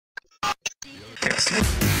We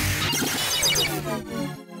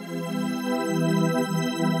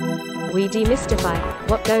demystify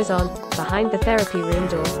what goes on behind the therapy room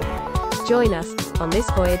door. Join us on this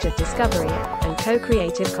voyage of discovery and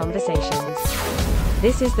co-creative conversations.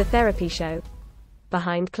 This is the Therapy Show,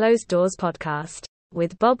 Behind Closed Doors podcast,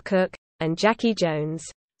 with Bob Cooke and Jacci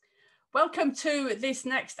Jones. Welcome to this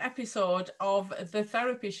next episode of the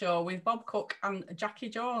Therapy Show with Bob Cooke and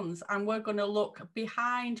Jacci Jones, and we're going to look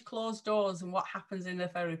behind closed doors and what happens in the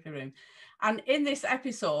therapy room. And in this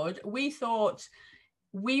episode, we thought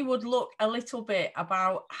we would look a little bit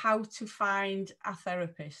about how to find a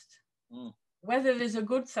therapist. Whether there's a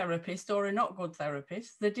good therapist or a not good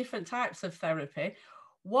therapist, the different types of therapy,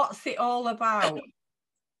 what's it all about?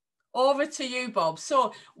 Over to you, Bob.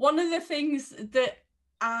 So one of the things that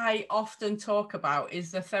I often talk about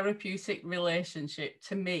is the therapeutic relationship,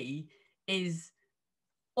 to me, is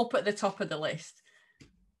up at the top of the list.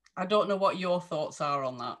 I don't know what your thoughts are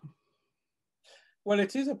on that. Well,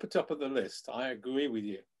 it is at the top of the list. I agree with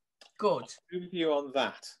you. Good. I agree with you on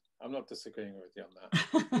that. I'm not disagreeing with you on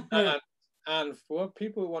that. and for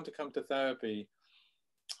people who want to come to therapy,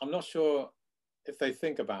 I'm not sure if they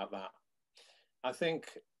think about that. I think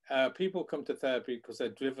people come to therapy because they're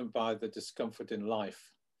driven by the discomfort in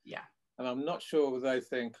life. Yeah. And I'm not sure they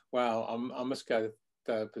think, well, I must go to a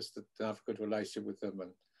therapist to have a good relationship with them.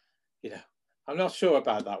 And, you know, I'm not sure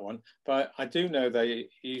about that one. But I do know they're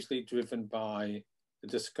usually driven by the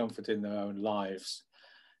discomfort in their own lives.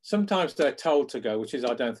 Sometimes they're told to go, which is,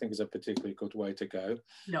 I don't think is a particularly good way to go.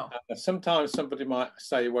 No. Sometimes somebody might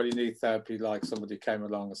say, well, you need therapy, like somebody came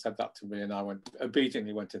along and said that to me, and I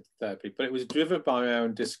obediently went into therapy. But it was driven by my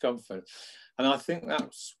own discomfort. And I think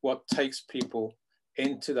that's what takes people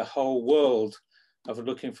into the whole world of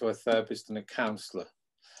looking for a therapist and a counsellor,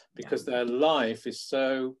 because their life is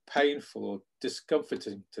so painful or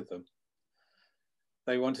discomforting to them.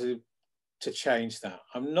 They want to change that.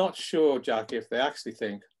 I'm not sure, Jackie, if they actually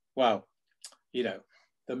think, well, you know,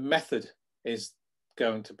 the method is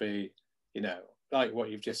going to be, you know, like what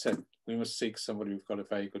you've just said, we must seek somebody who's got a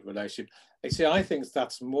very good relationship. You see, I think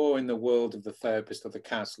that's more in the world of the therapist or the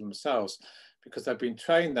counsellor themselves, because they've been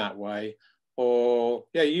trained that way, or,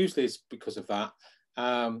 yeah, usually it's because of that.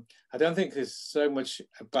 I don't think there's so much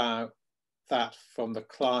about that from the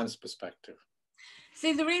client's perspective.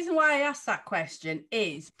 See, the reason why I asked that question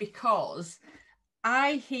is because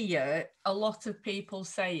I hear a lot of people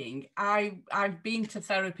saying, I've been to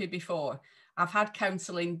therapy before, I've had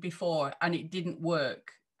counselling before, and it didn't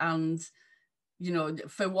work. And, you know,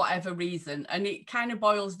 for whatever reason. And it kind of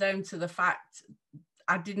boils down to the fact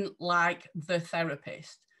I didn't like the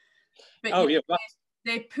therapist. But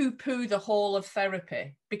they poo-poo the whole of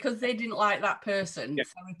therapy because they didn't like that person. Yeah.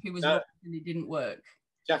 Therapy was wrong and it didn't work.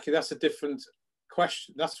 Jackie, that's a different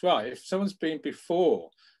question. That's right. If someone's been before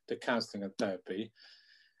the counselling and therapy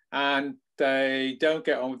and they don't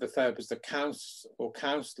get on with the therapist, the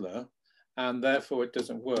counsellor, and therefore it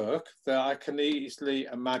doesn't work, then I can easily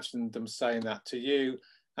imagine them saying that to you.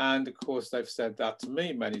 And of course, they've said that to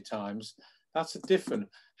me many times. That's a different.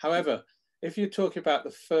 However, if you're talking about the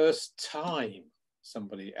first time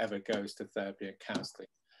somebody ever goes to therapy and counselling,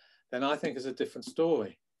 then I think it's a different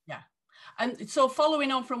story. Yeah. And so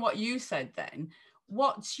following on from what you said then,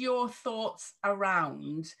 what's your thoughts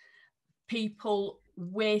around people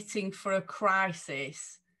waiting for a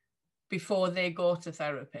crisis before they go to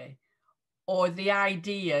therapy? Or the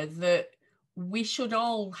idea that we should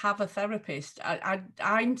all have a therapist.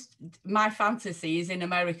 My fantasy is in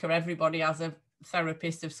America, everybody has a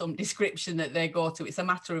therapist of some description that they go to. It's a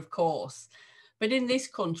matter of course. But in this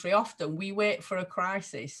country, often we wait for a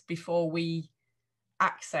crisis before we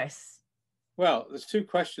access. Well, there's two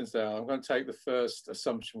questions there. I'm going to take the first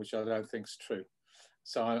assumption, which I don't think is true.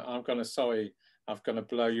 So I'm going to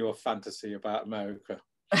blow your fantasy about America.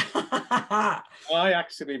 I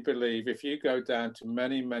actually believe if you go down to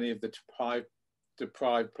many, many of the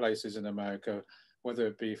deprived places in America, whether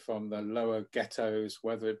it be from the lower ghettos,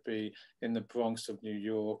 whether it be in the Bronx of New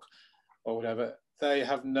York or whatever, they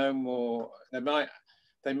have no more.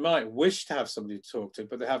 They might wish to have somebody to talk to,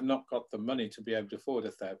 but they have not got the money to be able to afford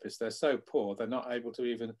a therapist. They're so poor, they're not able to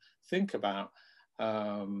even think about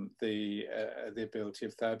the ability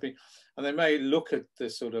of therapy. And they may look at the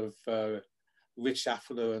sort of rich,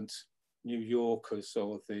 affluent New Yorkers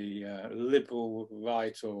or the liberal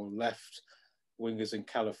right or left wingers in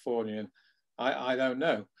California. And I don't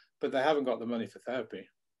know, but they haven't got the money for therapy.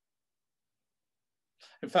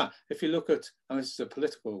 In fact, if you look at, and this is a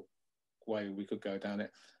political way we could go down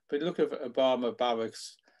it, but look at Obama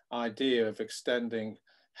Barack's idea of extending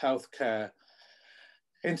healthcare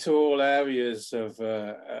into all areas of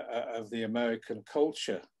the American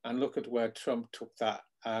culture, and look at where Trump took that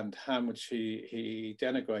and how much he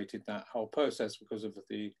denigrated that whole process because of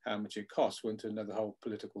how much it costs. Went into another whole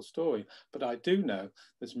political story. But I do know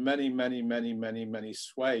there's many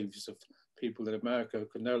swathes of people in America who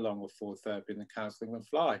can no longer afford therapy and counselling and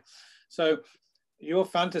fly. So your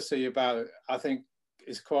fantasy about it, I think,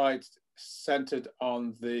 is quite centered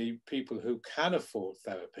on the people who can afford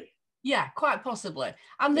therapy. Yeah, quite possibly.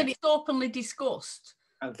 And that it's openly discussed.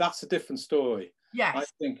 And that's a different story. Yes.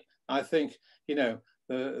 I think, you know,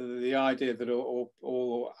 the idea that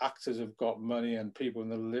all actors have got money and people in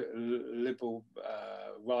the liberal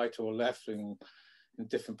right or left in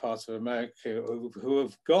different parts of America who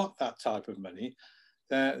have got that type of money,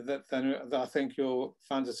 then I think your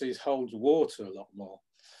fantasies hold water a lot more.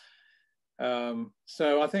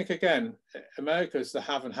 So I think, again, America is the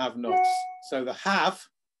have and have-nots. So the have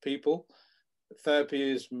people,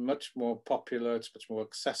 therapy is much more popular, it's much more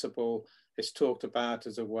accessible, it's talked about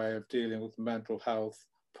as a way of dealing with mental health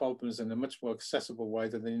problems in a much more accessible way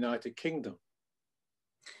than the United Kingdom.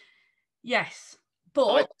 Yes,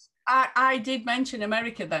 but I did mention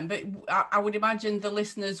America then, but I would imagine the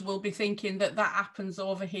listeners will be thinking that happens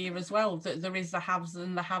over here as well, that there is the haves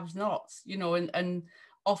and the have-nots, you know, and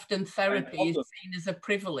often therapy is seen as a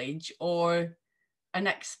privilege or an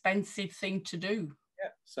expensive thing to do. Yeah,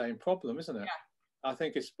 same problem, isn't it? Yeah. I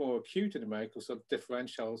think it's more acute in America, so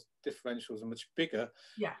differentials are much bigger.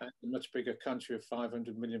 Yeah. And a much bigger country of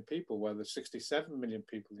 500 million people, where there's 67 million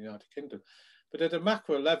people in the United Kingdom. But at a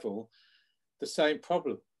macro level, the same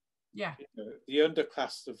problem. Yeah. You know, the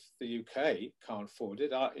underclass of the UK can't afford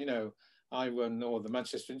it. I run, or the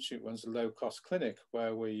Manchester Institute runs, a low-cost clinic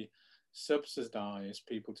where we subsidise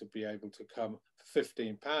people to be able to come for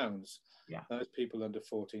 £15. Yeah. Those people under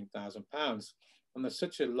 £14,000. And there's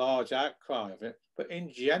such a large outcry of it. But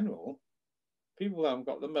in general, people haven't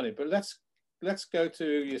got the money. But let's go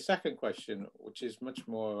to your second question, which is much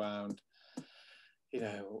more around, you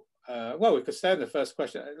know, well, we could stay on the first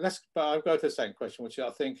question. But I'll go to the second question, which I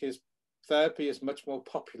think is, therapy is much more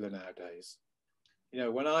popular nowadays. You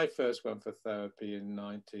know, when I first went for therapy in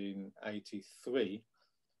 1983,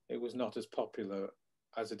 it was not as popular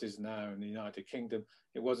as it is now in the United Kingdom.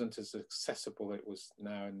 It wasn't as accessible it was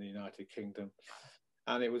now in the United Kingdom.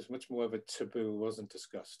 And it was much more of a taboo, wasn't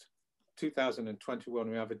discussed. 2021,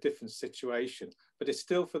 we have a different situation, but it's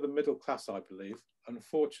still for the middle class, I believe,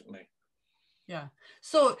 unfortunately. Yeah.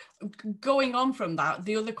 So going on from that,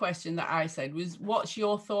 the other question that I said was, what's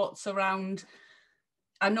your thoughts around,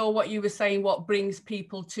 I know what you were saying, what brings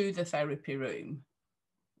people to the therapy room,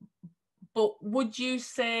 but would you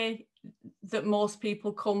say that most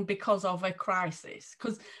people come because of a crisis?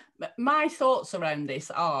 Because my thoughts around this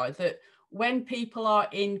are that when people are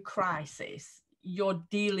in crisis, you're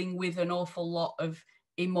dealing with an awful lot of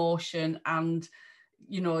emotion and,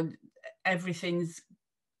 you know, everything's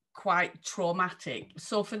quite traumatic.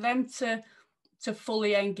 So for them to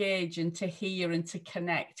fully engage and to hear and to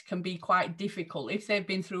connect can be quite difficult if they've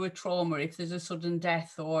been through a trauma, if there's a sudden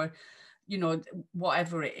death or, you know,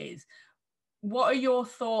 whatever it is. What are your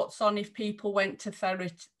thoughts on if people went to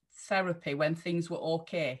therapy when things were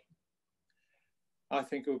okay? I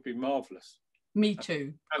think it would be marvellous. Me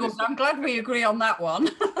too. Good. I'm glad we agree on that one.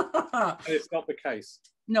 And it's not the case.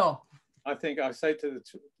 No. I think I say to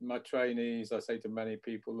my trainees, I say to many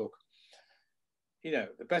people, look, you know,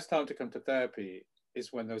 the best time to come to therapy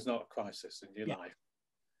is when there's not a crisis in your life.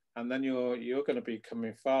 And then you're going to be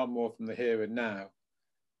coming far more from the here and now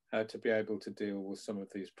to be able to deal with some of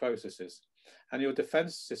these processes. And your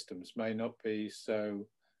defense systems may not be so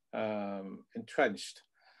entrenched.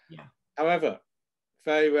 Yeah. However,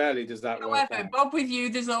 very rarely does that work out. However, Bob, with you,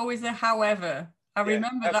 there's always a however. I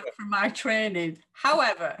remember that from my training.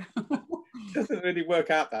 However. It doesn't really work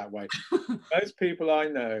out that way. Most people I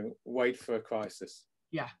know wait for a crisis.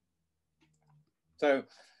 Yeah. So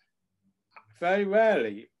very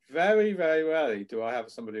rarely, very, very rarely do I have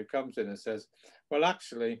somebody who comes in and says, well,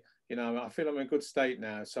 actually, you know, I feel I'm in a good state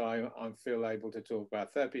now, so I feel able to talk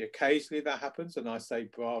about therapy. Occasionally that happens, and I say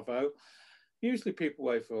bravo. Usually people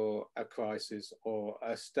wait for a crisis or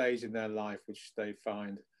a stage in their life which they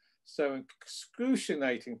find so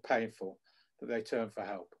excruciating painful that they turn for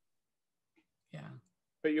help. Yeah.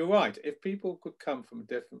 But you're right. If people could come from a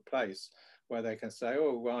different place where they can say,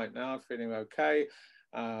 oh, right, now I'm feeling okay.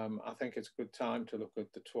 I think it's a good time to look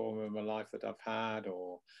at the trauma in my life that I've had.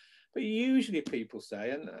 But usually people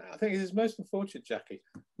say, and I think it is most unfortunate, Jackie,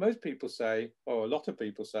 most people say, or a lot of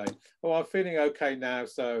people say, oh, I'm feeling okay now,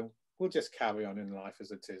 so we'll just carry on in life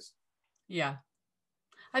as it is. Yeah.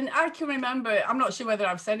 And I can remember, I'm not sure whether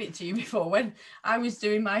I've said it to you before, when I was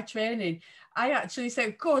doing my training, I actually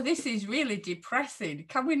said, God, this is really depressing.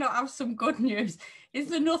 Can we not have some good news? Is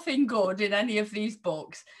there nothing good in any of these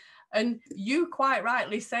books? And you quite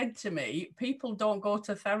rightly said to me, people don't go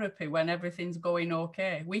to therapy when everything's going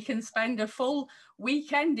okay. We can spend a full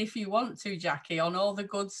weekend if you want to, Jackie, on all the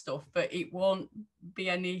good stuff, but it won't be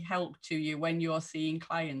any help to you when you're seeing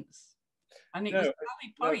clients. And it was a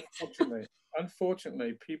valid point.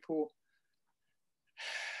 Unfortunately, people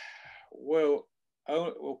will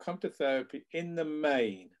come to therapy in the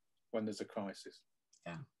main when there's a crisis.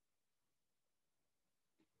 Yeah.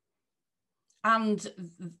 And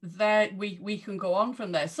there we can go on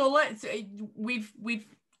from there. So we've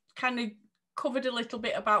kind of covered a little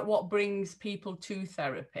bit about what brings people to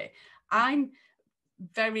therapy. I'm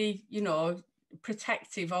very,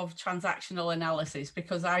 protective of transactional analysis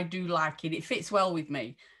because I do like it. It fits well with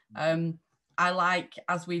me. I like,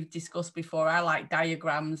 as we've discussed before, I like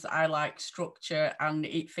diagrams, I like structure, and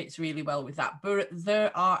it fits really well with that. But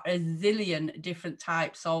there are a zillion different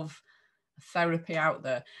types of therapy out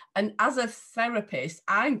there. And as a therapist,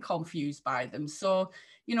 I'm confused by them. So,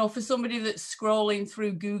 for somebody that's scrolling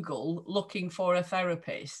through Google looking for a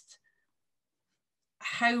therapist,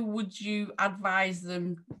 how would you advise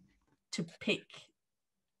them to pick?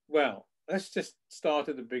 Well, let's just start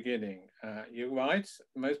at the beginning. You're right.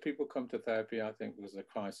 Most people come to therapy, I think, because of a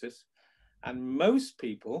crisis. And most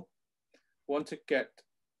people want to get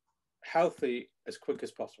healthy as quick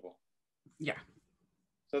as possible. Yeah.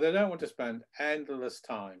 So they don't want to spend endless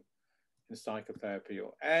time in psychotherapy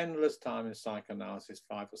or endless time in psychoanalysis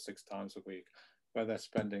 5 or 6 times a week, where they're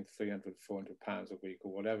spending 300, 400 pounds a week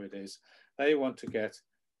or whatever it is. They want to get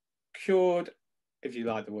cured, if you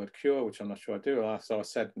like the word cure, which I'm not sure I do. So I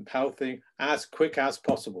said healthy as quick as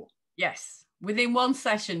possible. Yes, within 1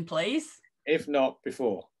 session, please. If not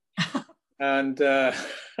before. And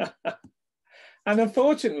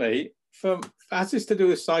unfortunately, as is to do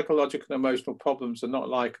with psychological and emotional problems, and not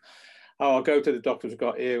like, oh, I'll go to the doctor who's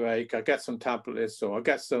got earache, I get some tablets, or I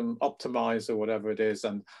get some Optimize or whatever it is,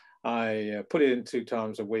 and I put it in 2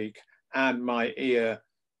 times a week, and my ear,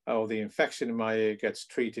 or the infection in my ear, gets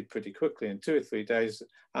treated pretty quickly in 2 or 3 days,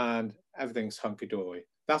 and everything's hunky-dory.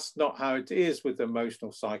 That's not how it is with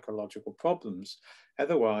emotional psychological problems.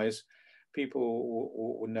 Otherwise,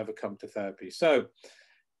 people will never come to therapy. So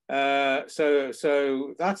that's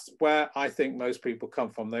where I think most people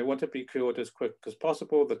come from. They want to be cured as quick as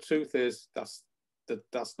possible. The truth is that's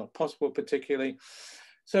not possible particularly.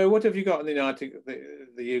 So what have you got in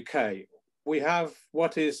the UK? We have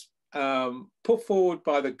what is put forward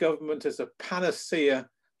by the government as a panacea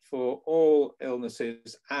for all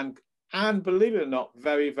illnesses, and believe it or not,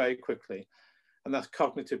 very, very quickly, and that's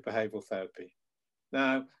cognitive behavioral therapy.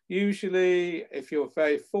 Now, usually, if you're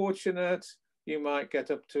very fortunate, you might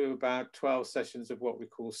get up to about 12 sessions of what we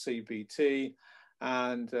call CBT,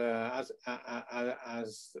 and as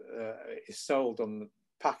is sold on the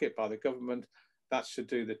packet by the government, that should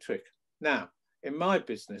do the trick. Now, in my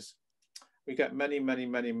business, we get many, many,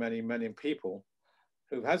 many, many, many people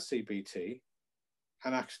who've had CBT,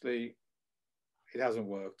 and actually it hasn't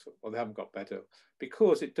worked, or they haven't got better,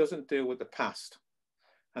 because it doesn't deal with the past,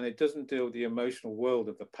 and it doesn't deal with the emotional world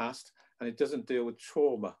of the past, and it doesn't deal with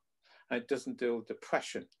trauma, and it doesn't deal with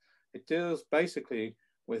depression. It deals basically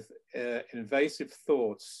with invasive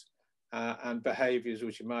thoughts and behaviors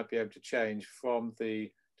which you might be able to change from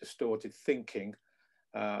the distorted thinking.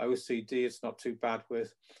 OCD it's not too bad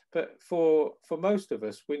with, but for most of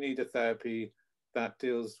us, we need a therapy that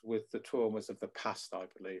deals with the traumas of the past, I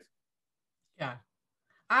believe. Yeah,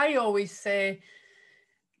 I always say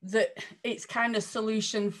that it's kind of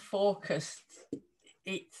solution focused.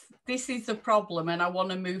 This is the problem and I want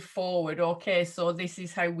to move forward. Okay, so this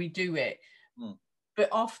is how we do it. But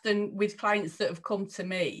often with clients that have come to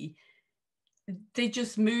me, they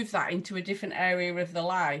just move that into a different area of their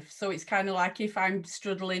life. So it's kind of like if I'm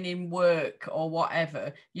struggling in work or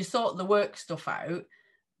whatever, you sort the work stuff out,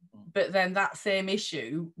 but then that same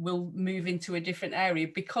issue will move into a different area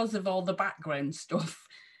because of all the background stuff.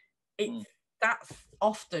 That's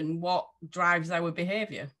often what drives our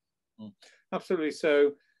behavior. Absolutely.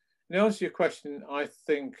 So in answer to your question, I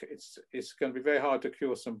think it's going to be very hard to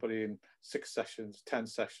cure somebody in 6 sessions, 10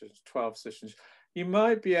 sessions, 12 sessions. You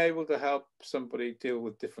might be able to help somebody deal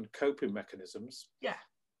with different coping mechanisms. Yeah.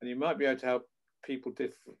 And you might be able to help people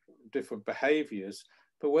different behaviors.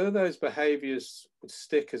 But whether those behaviors would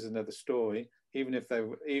stick is another story, even if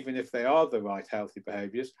they are the right healthy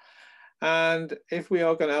behaviors. And if we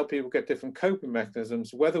are going to help people get different coping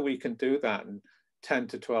mechanisms, whether we can do that in 10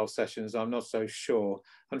 to 12 sessions, I'm not so sure.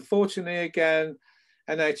 Unfortunately, again,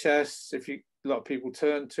 NHS, a lot of people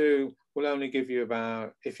turn to, will only give you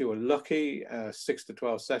about, if you were lucky, 6 to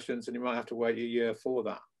 12 sessions, and you might have to wait a year for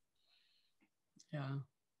that. Yeah.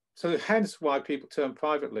 So hence why people turn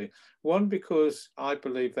privately. One, because I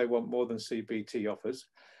believe they want more than CBT offers.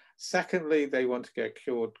 Secondly, they want to get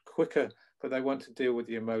cured quicker, but they want to deal with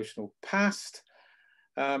the emotional past.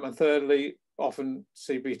 And thirdly, often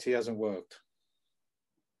CBT hasn't worked.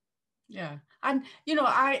 Yeah. And, you know,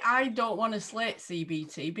 I don't want to slate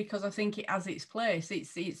CBT because I think it has its place.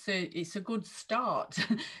 It's a good start.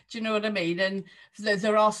 Do you know what I mean? And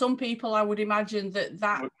there are some people, I would imagine,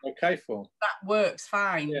 that okay for that works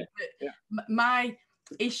fine. Yeah. But Yeah. my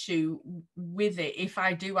issue with it, if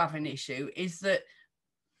I do have an issue, is that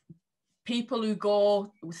people who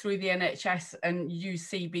go through the NHS and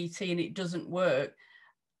use CBT and it doesn't work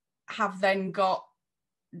have then got,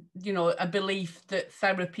 you know, a belief that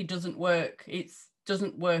therapy doesn't work. It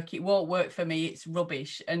doesn't work. It won't work for me. It's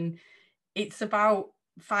rubbish. And it's about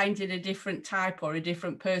finding a different type or a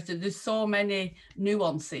different person. There's so many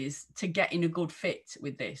nuances to getting a good fit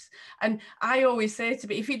with this. And I always say to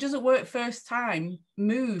me, if it doesn't work first time,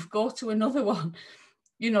 move, go to another one.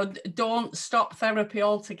 You know, don't stop therapy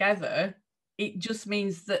altogether. It just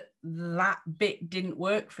means that that bit didn't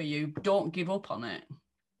work for you. Don't give up on it.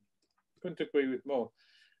 Couldn't agree with more.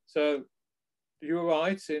 So you're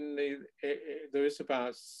right. There is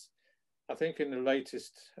about, I think in the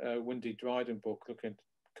latest Wendy Dryden book, looking at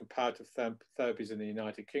comparative therapies in the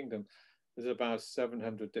United Kingdom, there's about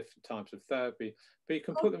 700 different types of therapy. But you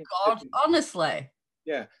can put them. God, honestly.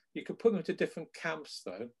 Yeah, you can put them into different camps,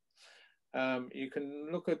 though. You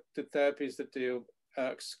can look at the therapies that deal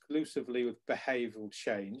exclusively with behavioural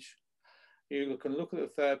change. You can look at the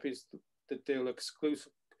therapies that deal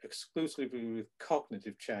exclusively with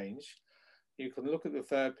cognitive change. You can look at the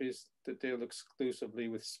therapies that deal exclusively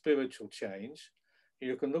with spiritual change.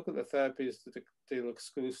 You can look at the therapies that deal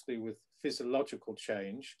exclusively with physiological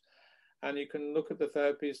change. And you can look at the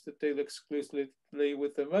therapies that deal exclusively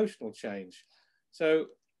with emotional change. So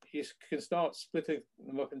you can start splitting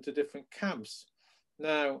them up into different camps.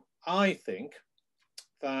 Now, I think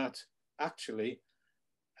that actually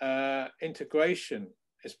integration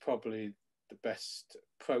is probably the best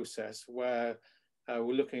process, where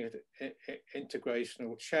we're looking at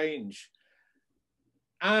integrational change.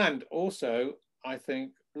 And also, I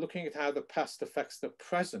think looking at how the past affects the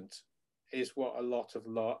present is what a lot of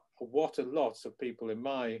people in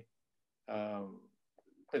my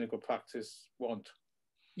clinical practice want.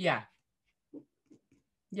 Yeah.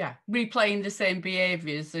 Yeah, replaying the same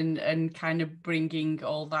behaviours and kind of bringing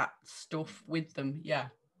all that stuff with them. Yeah.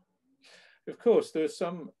 Of course, there's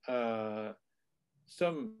some counselling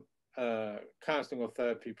or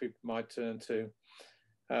therapy people might turn to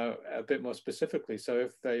a bit more specifically. So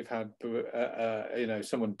if they've had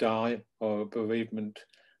someone die, or a bereavement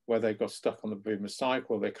where they got stuck on the bereavement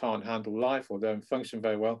cycle, they can't handle life, or they don't function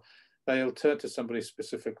very well, they'll turn to somebody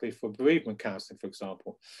specifically for bereavement counselling, for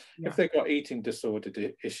example. Yeah. If they've got eating disorder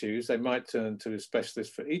issues, they might turn to a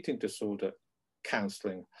specialist for eating disorder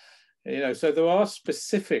counselling. You know, so there are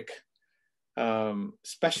specific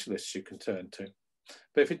specialists you can turn to.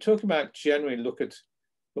 But if you're talking about generally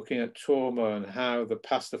looking at trauma and how the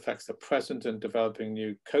past affects the present, and developing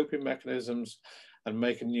new coping mechanisms and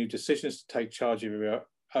making new decisions to take charge of your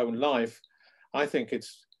own life, I think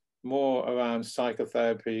it's more around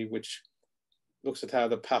psychotherapy, which looks at how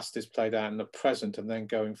the past is played out in the present and then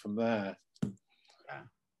going from there. Yeah.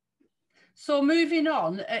 So moving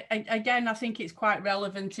on, again, I think it's quite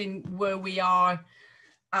relevant in where we are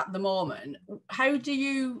at the moment. How do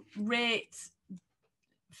you rate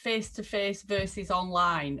face-to-face versus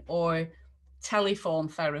online or telephone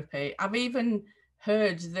therapy? I've even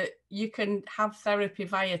heard that you can have therapy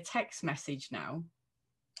via text message now.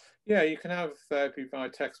 Yeah, you can have therapy via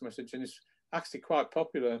text message, and it's actually quite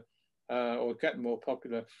popular, or getting more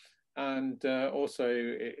popular. And also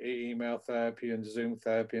email therapy and Zoom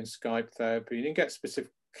therapy and Skype therapy. You can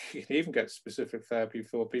even get specific therapy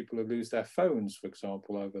for people who lose their phones, for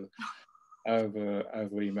example,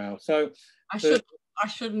 over email. So I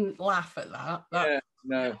shouldn't laugh at that.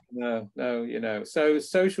 Yeah, no. You know, so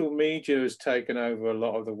social media has taken over a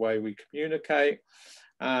lot of the way we communicate.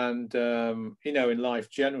 And, you know, in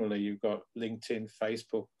life generally, you've got LinkedIn,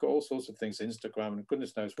 Facebook, got all sorts of things, Instagram, and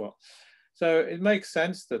goodness knows what. So it makes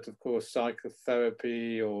sense that, of course,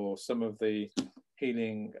 psychotherapy or some of the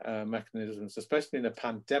healing mechanisms, especially in a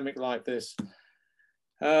pandemic like this,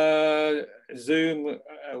 Zoom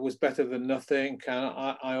was better than nothing.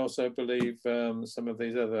 And I also believe some of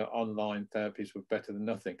these other online therapies were better than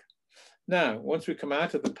nothing. Now, once we come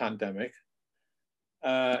out of the pandemic,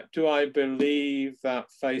 Do I believe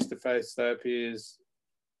that face-to-face therapy is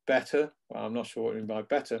better? Well, I'm not sure what I mean by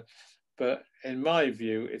better, but in my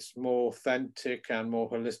view, it's more authentic and more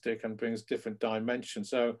holistic and brings different dimensions.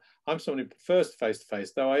 So I'm somebody who prefers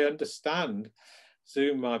face-to-face, though I understand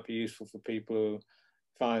Zoom might be useful for people who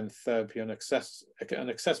find therapy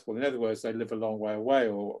inaccessible. In other words, they live a long way away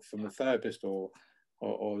or from the therapist, or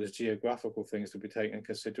there's geographical things to be taken in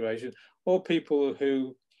consideration, or people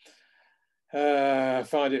who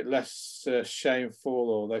find it less shameful,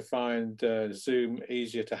 or they find Zoom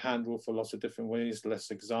easier to handle for lots of different ways,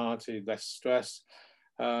 less anxiety, less stress.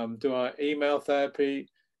 Do I email therapy?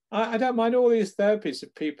 I don't mind all these therapies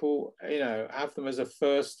if people, have them as a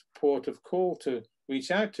first port of call to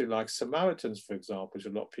reach out to, like Samaritans, for example, which a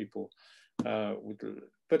lot of people would.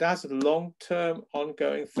 But as a long-term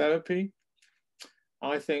ongoing therapy,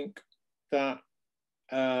 I think that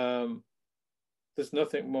there's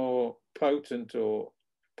nothing more potent or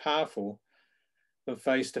powerful than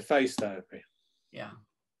face-to-face therapy. Yeah.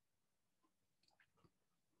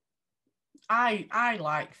 I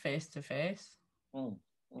like face-to-face.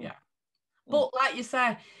 Yeah. But like you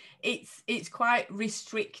say, it's quite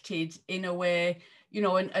restricted in a way,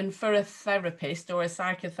 and for a therapist or a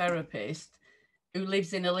psychotherapist who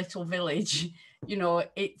lives in a little village,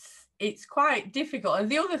 it's quite difficult. And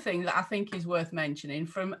the other thing that I think is worth mentioning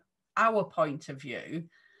from our point of view,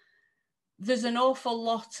 there's an awful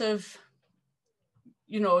lot of,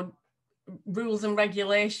 rules and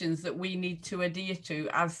regulations that we need to adhere to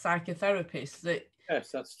as psychotherapists.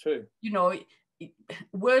 Yes, that's true.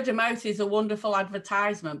 Word of mouth is a wonderful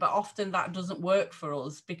advertisement, but often that doesn't work for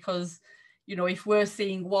us because, if we're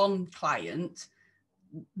seeing one client,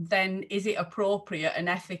 then is it appropriate and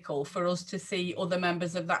ethical for us to see other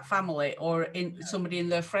members of that family or somebody in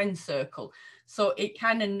their friend circle? So it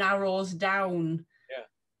kind of narrows down.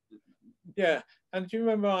 Yeah. And do you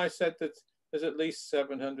remember I said that there's at least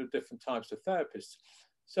 700 different types of therapists?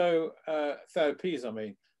 So therapies, I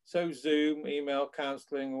mean. So Zoom, email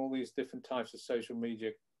counselling, all these different types of social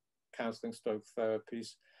media counselling stroke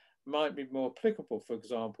therapies might be more applicable. For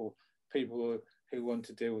example, people who want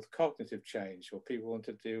to deal with cognitive change, or people want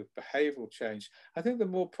to deal with behavioural change. I think the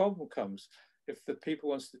more problem comes if the people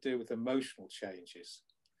wants to deal with emotional changes.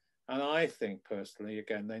 And I think personally,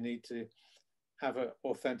 again, they need to have an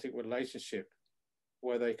authentic relationship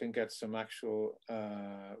where they can get some actual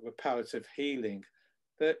reparative healing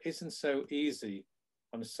that isn't so easy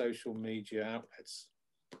on social media outlets.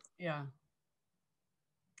 Yeah.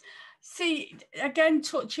 See, again,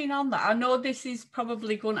 touching on that, I know this is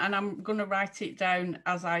probably going, and I'm going to write it down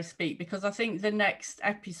as I speak, because I think the next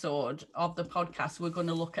episode of the podcast, we're going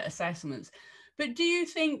to look at assessments. But do you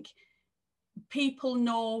think people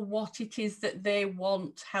know what it is that they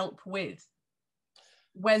want help with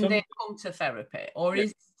when they come to therapy, or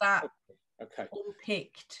is that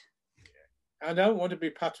unpicked? I don't want to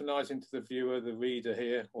be patronising to the viewer, the reader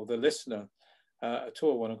here, or the listener at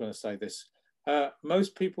all when I'm going to say this.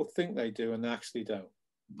 Most people think they do and they actually don't.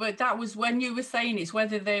 But that was when you were saying it's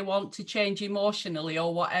whether they want to change emotionally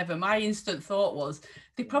or whatever. My instant thought was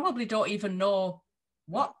they probably don't even know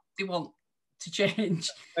what they want to change.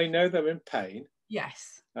 They know they're in pain.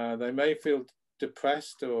 Yes. They may feel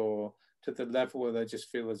depressed, or to the level where they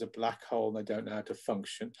just feel there's a black hole and they don't know how to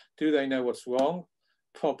function. Do they know what's wrong?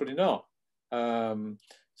 Probably not.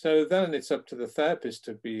 So then it's up to the therapist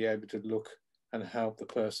to be able to look and help the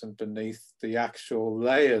person beneath the actual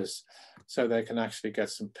layers so they can actually get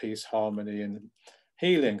some peace, harmony, and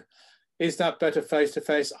healing. Is that better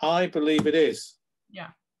face-to-face? I believe it is. Yeah.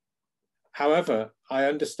 However, I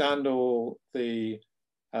understand all the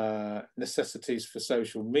necessities for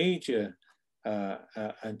social media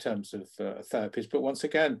in terms of therapies. But once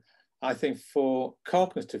again, I think for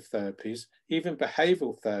cognitive therapies, even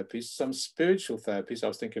behavioral therapies, some spiritual therapies, I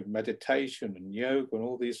was thinking of meditation and yoga and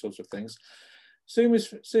all these sorts of things,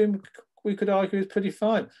 Zoom, we could argue, is pretty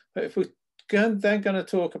fine. But if we're then going to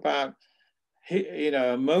talk about,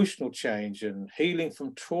 emotional change and healing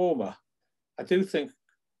from trauma, I do think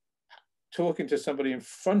talking to somebody in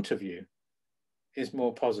front of you is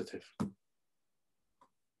more positive.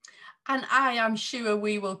 And I am sure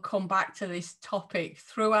we will come back to this topic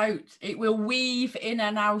throughout. It will weave in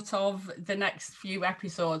and out of the next few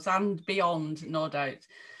episodes and beyond, no doubt.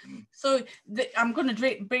 So I'm going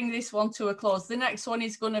to bring this one to a close. The next one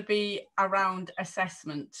is going to be around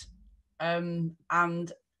assessment and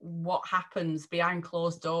what happens behind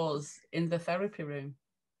closed doors in the therapy room.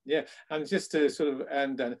 Yeah, and just to sort of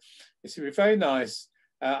end, it's very nice.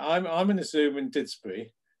 I'm in a Zoom in Didsbury,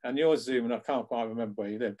 and your Zoom, and I can't quite remember where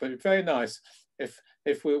you live, but it's very nice if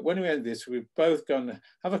when we end this, we've both gone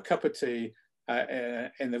have a cup of tea,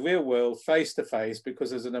 in the real world, face to face, because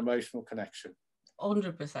there's an emotional connection.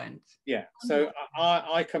 100%. Yeah. So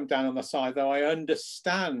I come down on the side, though I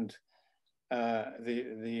understand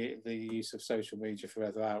the use of social media for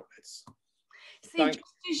other outlets. See, just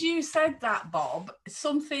as you said that, Bob,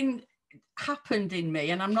 something happened in me,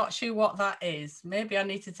 and I'm not sure what that is. Maybe I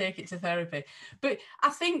need to take it to therapy. But I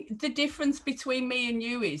think the difference between me and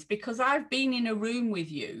you is because I've been in a room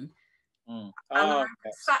with you, and I've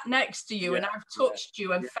sat next to you, and I've touched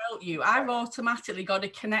you and felt you. I've automatically got a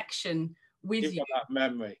connection with you. You've got that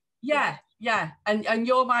memory. Yeah. And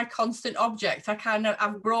you're my constant object.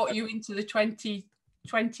 I've brought you into the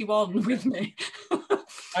 2021 with me.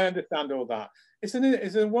 I understand all that. It's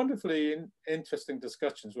a wonderfully interesting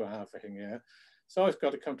discussions we're having here. So I've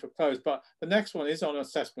got to come to a close. But the next one is on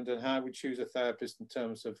assessment and how we choose a therapist in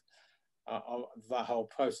terms of that whole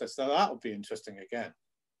process. So that'll be interesting again.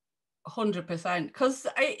 100%, because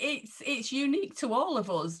it's unique to all of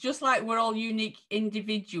us. Just like we're all unique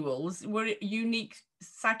individuals, we're unique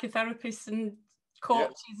psychotherapists and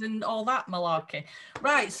coaches and all that malarkey.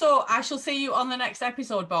 Right. So I shall see you on the next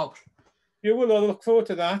episode, Bob. You will. I look forward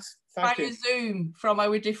to that. Thank you. Zoom from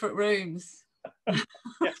our different rooms. Yes,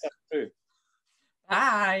 that's true.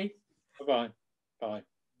 Bye. Bye-bye. Bye.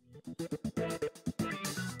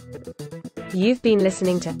 You've been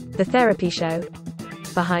listening to The Therapy Show,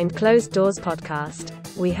 Behind Closed Doors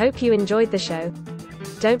podcast. We hope you enjoyed the show.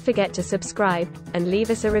 Don't forget to subscribe and leave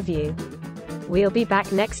us a review. We'll be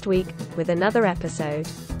back next week with another episode.